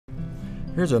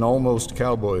Here's an almost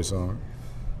cowboy song.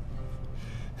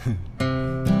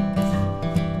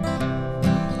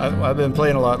 I've been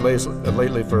playing a lot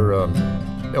lately for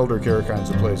elder care kinds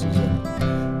of places,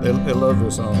 and they love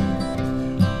this song.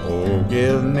 Oh,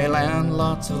 give me land,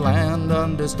 lots of land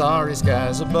under starry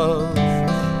skies above.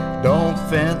 Don't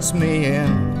fence me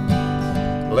in.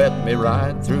 Let me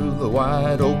ride through the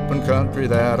wide open country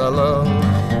that I love.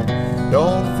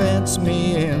 Don't fence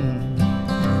me in.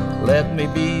 Let me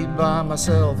be by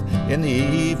myself in the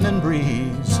evening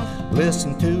breeze.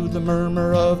 Listen to the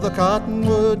murmur of the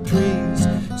cottonwood trees.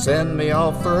 Send me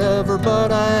off forever,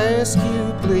 but I ask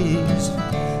you please,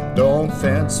 don't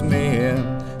fence me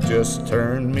in, just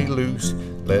turn me loose.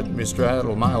 Let me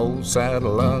straddle my old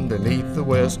saddle underneath the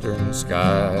western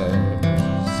skies.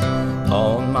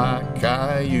 On my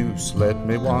cayuse, let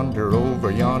me wander over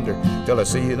yonder till I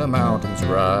see the mountains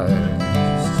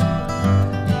rise.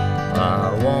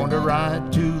 I want to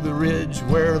ride to the ridge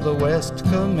where the west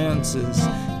commences,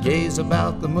 gaze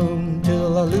about the moon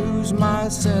till I lose my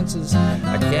senses.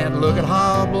 I can't look at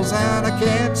hobbles and I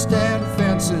can't stand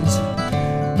fences.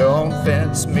 Don't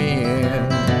fence me in.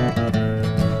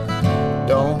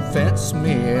 Don't fence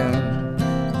me in.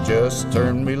 Just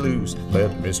turn me loose.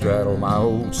 Let me straddle my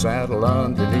old saddle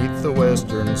underneath the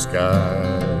western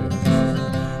skies.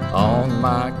 On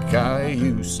my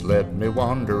cayuse, let me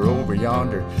wander over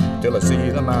yonder till I see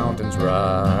the mountains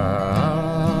rise.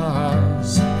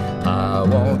 I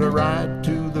want to ride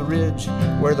to the ridge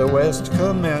where the west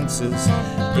commences,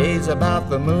 gaze about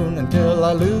the moon until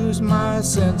I lose my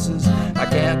senses. I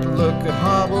can't look at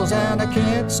hobbles and I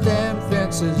can't stand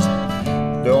fences.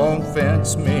 Don't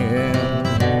fence me in.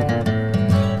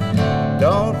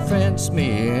 Don't fence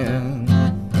me in.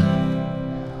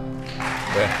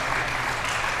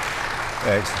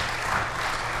 Thanks.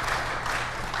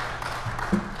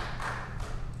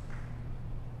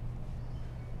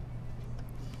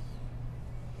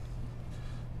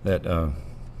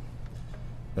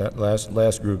 That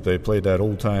last group, they played that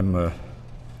old time. Was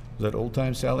that old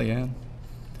time Sally Ann?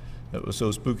 That was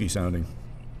so spooky sounding.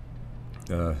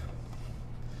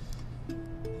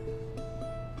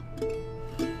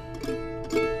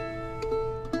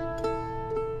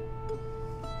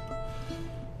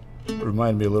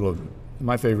 Reminded me a little of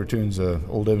my favorite tune's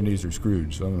Old Ebenezer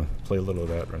Scrooge, so I'm going to play a little of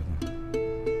that right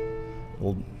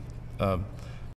now.